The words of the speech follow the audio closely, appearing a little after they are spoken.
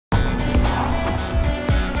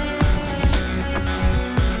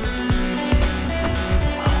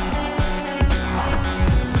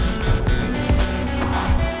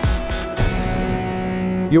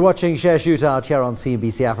You're watching Share Shootout here on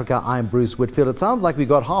CNBC Africa. I'm Bruce Whitfield. It sounds like we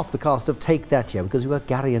got half the cast of Take That here because we got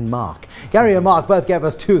Gary and Mark. Gary and Mark both gave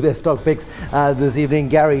us two of their stock picks this evening.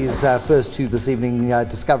 Gary's first two this evening,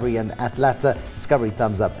 Discovery and Atlatza. Discovery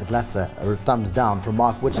thumbs up, Atlatza thumbs down from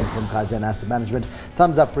Mark Witten from Kaizen Asset Management.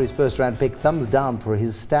 Thumbs up for his FirstRand pick, thumbs down for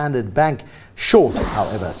his Standard Bank short,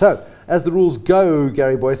 however. So, as the rules go,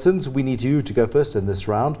 Gary Booysen, we need you to go first in this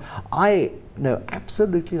round. I know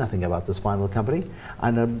absolutely nothing about this final company,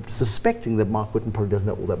 and I'm suspecting that Mark Witten probably doesn't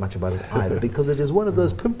know all that much about it either, because it is one of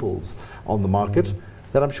those pimples on the market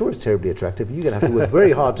that I'm sure is terribly attractive. You're going to have to work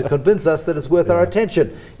very hard to convince us that it's worth our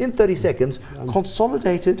attention. In 30 seconds,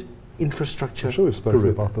 Consolidated Infrastructure I'm sure we've spoken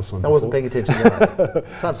Group. about this one. I wasn't paying attention to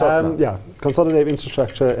that. Time starts now. Yeah, Consolidated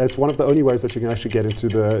Infrastructure, it's one of the only ways that you can actually get into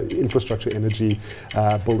the infrastructure energy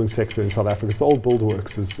building sector in South Africa. It's the old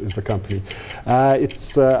Buildworks is the company. I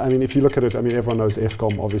mean, if you look at it, I mean, everyone knows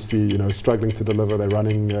Eskom, obviously, you know, struggling to deliver. They're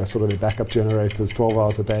running sort of their backup generators 12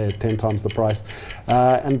 hours a day at 10 times the price.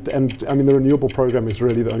 And I mean, the renewable program is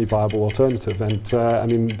really the only viable alternative. And I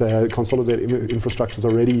mean, the Consolidated Infrastructure is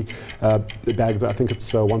already bagged, I think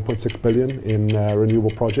it's 1.6 billion in renewable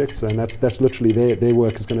projects, and that's literally their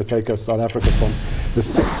work is going to take us South Africa from the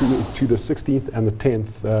 16th to the 16th and the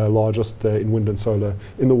 10th largest in wind and solar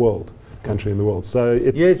in the world, country in the world. So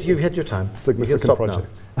it's you've had your time. Significant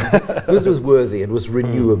projects. This was worthy and was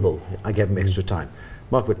renewable. I gave him extra time.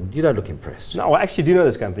 Mark Witten, you don't look impressed. No, I actually do know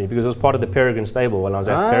this company because I was part of the Peregrine stable when I was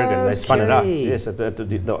at Peregrine. They spun it out. Yes,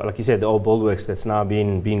 like you said, the old Buildworks that's now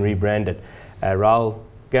been rebranded. Raul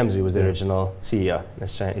Gamzu was the original CEO.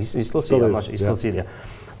 He's still CEO. I'm not sure. He's still CEO.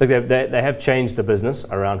 Look, they have changed the business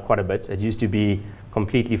around quite a bit. It used to be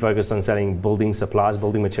completely focused on selling building supplies,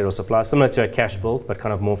 building material supplies, similar to a cash build, but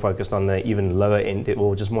kind of more focused on the even lower end,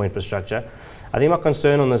 or just more infrastructure. I think my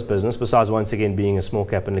concern on this business, besides once again being a small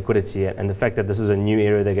cap and liquidity, and the fact that this is a new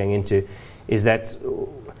area they're going into, is that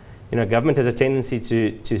government has a tendency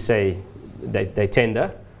to say they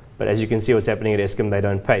tender. But as you can see what's happening at Eskom, they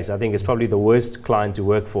don't pay. So I think it's probably the worst client to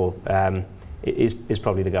work for is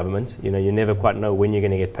probably the government. You never quite know when you're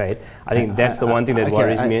going to get paid. I think that's the one thing that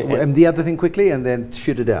worries me. And the other thing quickly, and then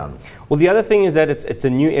shoot it down. Well, the other thing is that it's a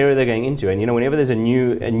new area they're going into. And whenever there's a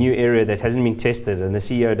new area that hasn't been tested and the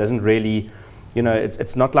CEO doesn't really,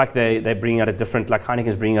 it's not like they bring out a different, like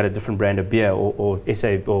Heineken's bringing out a different brand of beer, or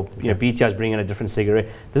SA, or BTI's bringing out a different cigarette.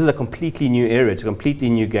 This is a completely new area. It's a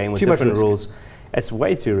completely new game with different rules. It's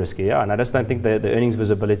way too risky, and I just don't think the earnings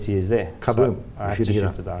visibility is there. Kaboom. So I have to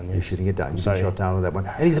shoot it down. Yeah. You're shooting it down. You've been shot down on that one.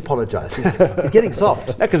 And he's apologized. He's getting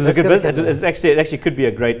soft. Because it's a good business. It actually could be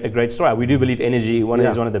a great story. We do believe energy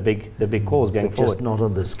is one of the big calls going forward. Just not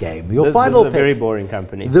on this game. This is a very boring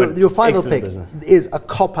company. Your final pick is a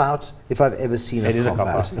cop-out, if I've ever seen a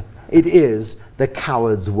cop-out. It is the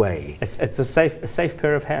coward's way. It's a safe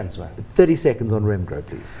pair of hands, man. 30 seconds on Remgro,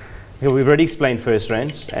 please. We've already explained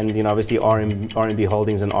FirstRand, and obviously RMB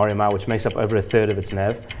Holdings and RMI, which makes up over a third of its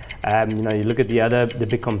NAV. You look at the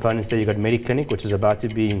big components there. You've got Mediclinic, which is about to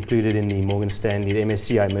be included in the Morgan Stanley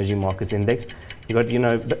MSCI Emerging Markets Index. You've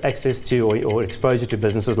got access to or exposure to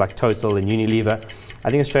businesses like Total and Unilever. I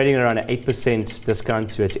think it's trading around an 8% discount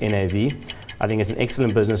to its NAV. I think it's an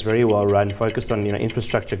excellent business, very well run, focused on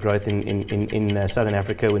infrastructure growth in Southern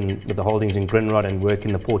Africa with the holdings in Grindrod and work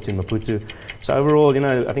in the port in Maputo. So overall,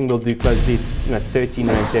 I think they'll do closely 13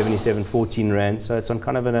 Rand 77, 14 Rand. So it's on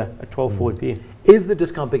kind of a 12 forward P. Is the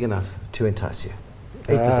discount big enough to entice you?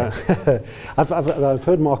 8%. I've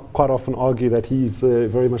heard Mark quite often argue that he's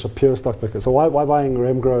very much a pure stock picker. So why buying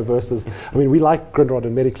Remgro versus? I mean, we like Grindrod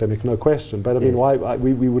and Mediclinic, no question. But I mean, why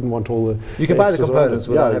we wouldn't want all the? You can buy the components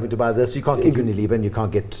without having to buy this. You can't get Unilever and you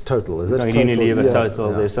can't get Total. Is it? No, Unilever, Total.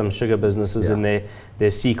 Yeah. There's some sugar businesses in there.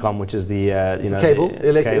 There's Seacom, which is the cable.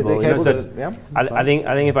 I think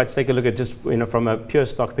if I take a look at just from a pure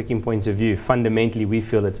stock picking point of view, fundamentally we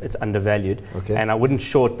feel it's undervalued. Okay. And I wouldn't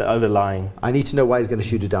short the overlying. I need to know why he's going to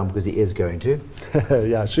shoot it down, because he is going to.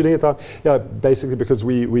 Yeah, shooting it down. Yeah, basically because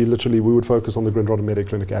we would focus on the Grindrod and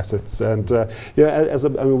Mediclinic assets, and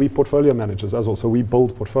we portfolio managers as well, so we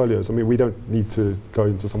build portfolios. I mean, we don't need to go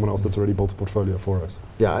into someone else that's already built a portfolio for us.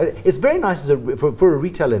 Yeah, it's very nice for a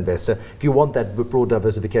retail investor. If you want that broad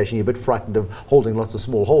diversification, you're a bit frightened of holding lots of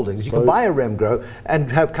small holdings. You can buy a Remgro and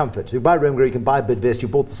have comfort. You buy Remgro, you can buy Bidvest. You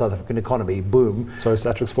bought the South African economy, boom. So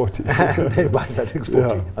Satrix 40. And then buy Satrix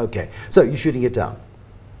 40. Yeah. Okay, so you're shooting it down.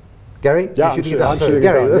 Gary, Yeah, you're shooting it I'm down. So shooting it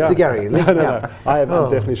Gary, down, over yeah. to Gary. No. I'm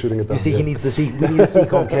definitely shooting it down. You see, he yes. needs we need a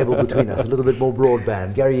CCOM cable between us, a little bit more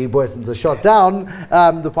broadband. Gary Booysen's a shot down.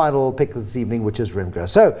 The final pick this evening, which is Remgro.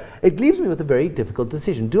 So it leaves me with a very difficult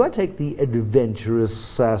decision. Do I take the adventurous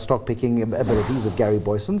stock picking abilities of Gary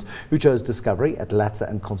Booysen's, who chose Discovery at Latza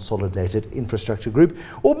and Consolidated Infrastructure Group,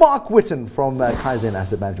 or Mark Witten from Kaizen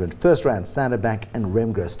Asset Management, FirstRand, Standard Bank, and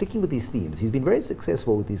Remgro? Sticking with these themes, he's been very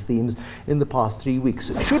successful with these themes in the past 3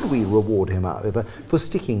 weeks. Should we reward him, however, for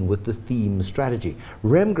sticking with the theme strategy?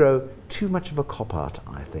 Remgro, too much of a cop-out,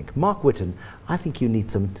 I think. Mark Witten, I think you need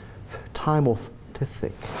some time off to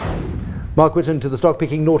think. Mark Witten to the stock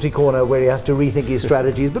picking naughty corner where he has to rethink his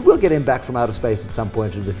strategies, but we'll get him back from outer space at some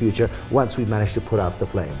point in the future once we've managed to put out the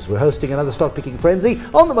flames. We're hosting another stock picking frenzy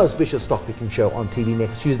on the most vicious stock picking show on TV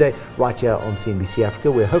next Tuesday, right here on CNBC Africa,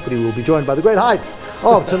 where hopefully we'll be joined by the great heights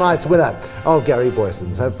of tonight's winner, of Gary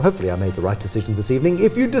Booysen. So hopefully I made the right decision this evening.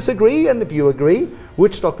 If you disagree, and if you agree,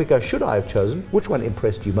 which stock picker should I have chosen? Which one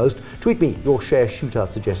impressed you most? Tweet me your share shootout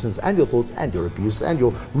suggestions and your thoughts and your abuse and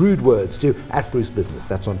your rude words to @BruceBusiness.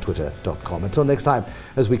 That's on twitter.com. Until next time,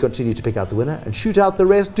 as we continue to pick out the winner and shoot out the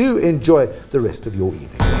rest, do enjoy the rest of your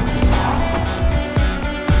evening.